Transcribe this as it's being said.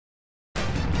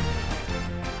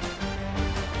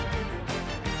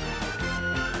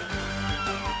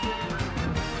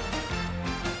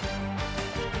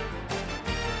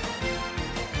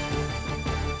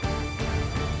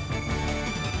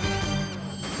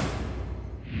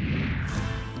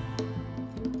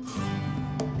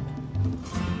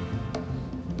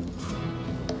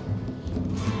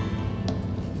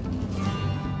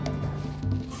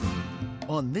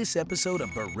On this episode of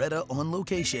Beretta on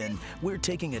Location, we're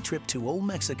taking a trip to Old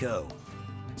Mexico.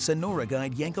 Sonora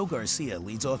guide Yanko Garcia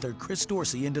leads author Chris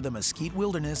Dorsey into the Mesquite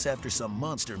Wilderness after some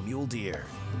monster mule deer.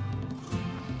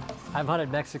 I've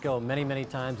hunted Mexico many, many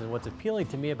times, and what's appealing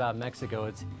to me about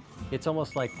Mexico, it's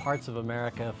almost like parts of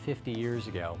America 50 years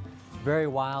ago. Very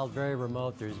wild, very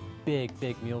remote. There's big,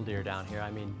 big mule deer down here. I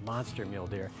mean, monster mule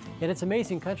deer. And it's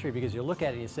amazing country because you look at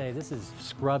it and you say, this is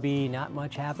scrubby, not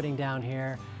much happening down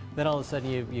here. Then all of a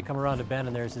sudden you come around a bend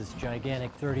and there's this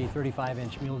gigantic 30,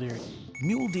 35-inch mule deer.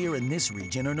 Mule deer in this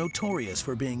region are notorious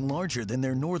for being larger than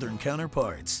their northern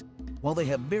counterparts. While they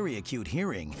have very acute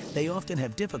hearing, they often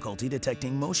have difficulty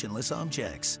detecting motionless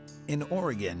objects. In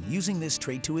Oregon, using this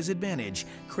trait to his advantage,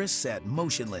 Chris sat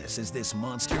motionless as this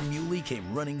monster muley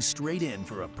came running straight in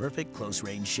for a perfect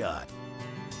close-range shot.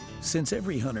 Since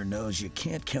every hunter knows you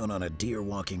can't count on a deer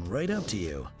walking right up to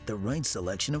you, the right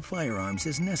selection of firearms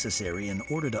is necessary in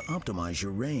order to optimize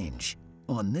your range.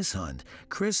 On this hunt,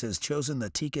 Chris has chosen the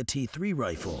Tikka T3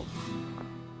 rifle.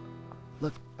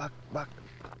 Look, buck.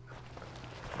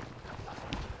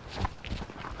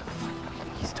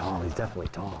 He's tall, he's definitely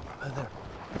tall. Right there.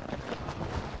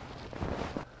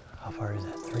 How far is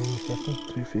that, 350?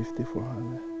 350,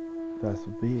 400. That's a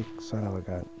big son of a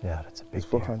gun. Yeah, that's a big It's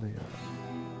 400 yards.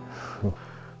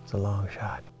 It's a long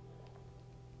shot.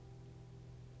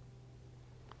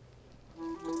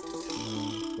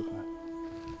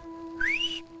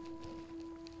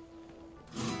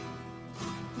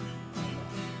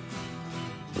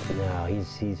 No,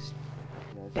 he's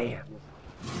damn.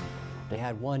 They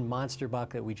had one monster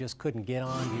buck that we just couldn't get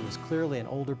on. He was clearly an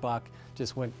older buck,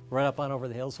 just went right up on over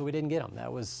the hill, so we didn't get him.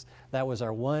 That was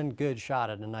our one good shot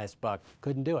at a nice buck.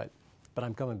 Couldn't do it, but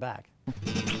I'm coming back.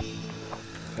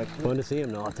 Fun to see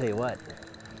him, though, I'll tell you what.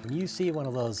 When you see one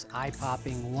of those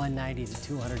eye-popping 190 to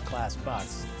 200 class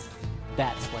bucks,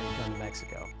 that's why you come to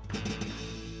Mexico.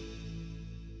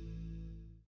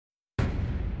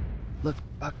 Look,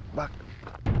 buck.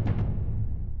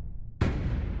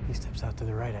 He steps out to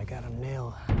the right, I got him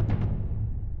nailed.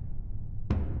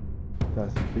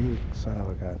 That's a big son of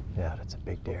a gun. Yeah, that's a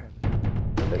big deer.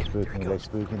 They're spooking.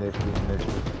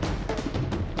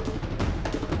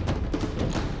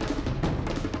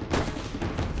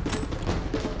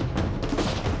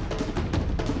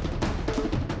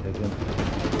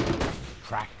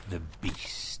 Track the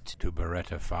beast to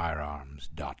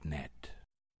BerettaFirearms.net.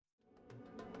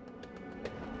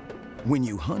 When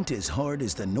you hunt as hard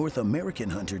as the North American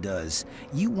hunter does,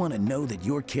 you want to know that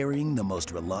you're carrying the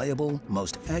most reliable,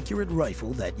 most accurate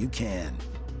rifle that you can.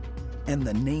 And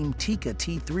the name Tikka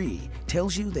T3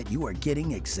 tells you that you are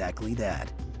getting exactly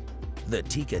that. The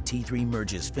Tikka T3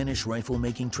 merges Finnish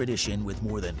rifle-making tradition with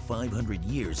more than 500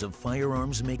 years of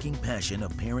firearms-making passion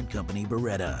of parent company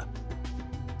Beretta.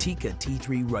 Tikka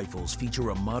T3 rifles feature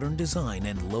a modern design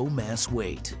and low mass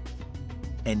weight.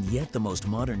 And yet the most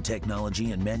modern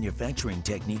technology and manufacturing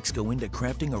techniques go into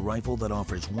crafting a rifle that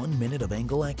offers 1 minute of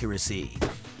angle accuracy.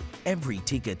 Every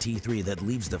Tikka T3 that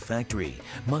leaves the factory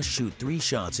must shoot 3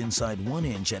 shots inside 1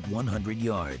 inch at 100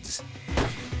 yards.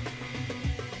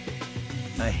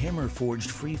 A hammer-forged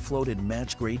free-floated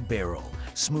match-grade barrel,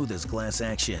 smooth as glass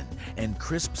action, and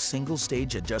crisp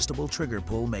single-stage adjustable trigger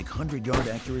pull make 100-yard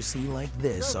accuracy like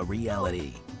this a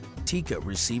reality. Tikka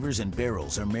receivers and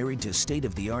barrels are married to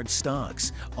state-of-the-art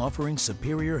stocks, offering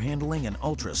superior handling and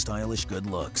ultra-stylish good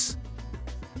looks.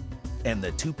 And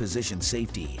the 2-position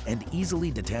safety and easily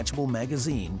detachable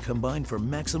magazine combine for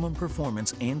maximum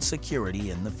performance and security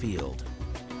in the field.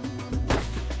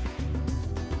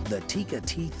 The Tikka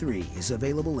T3 is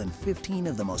available in 15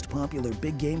 of the most popular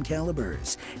big game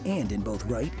calibers and in both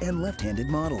right and left-handed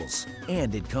models.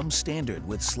 And it comes standard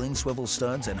with sling swivel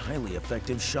studs and highly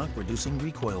effective shock-reducing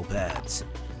recoil pads.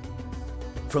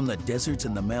 From the deserts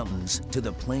and the mountains to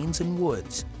the plains and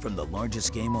woods, from the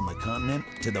largest game on the continent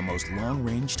to the most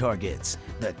long-range targets,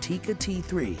 the Tikka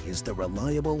T3 is the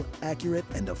reliable, accurate,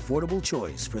 and affordable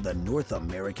choice for the North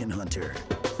American hunter.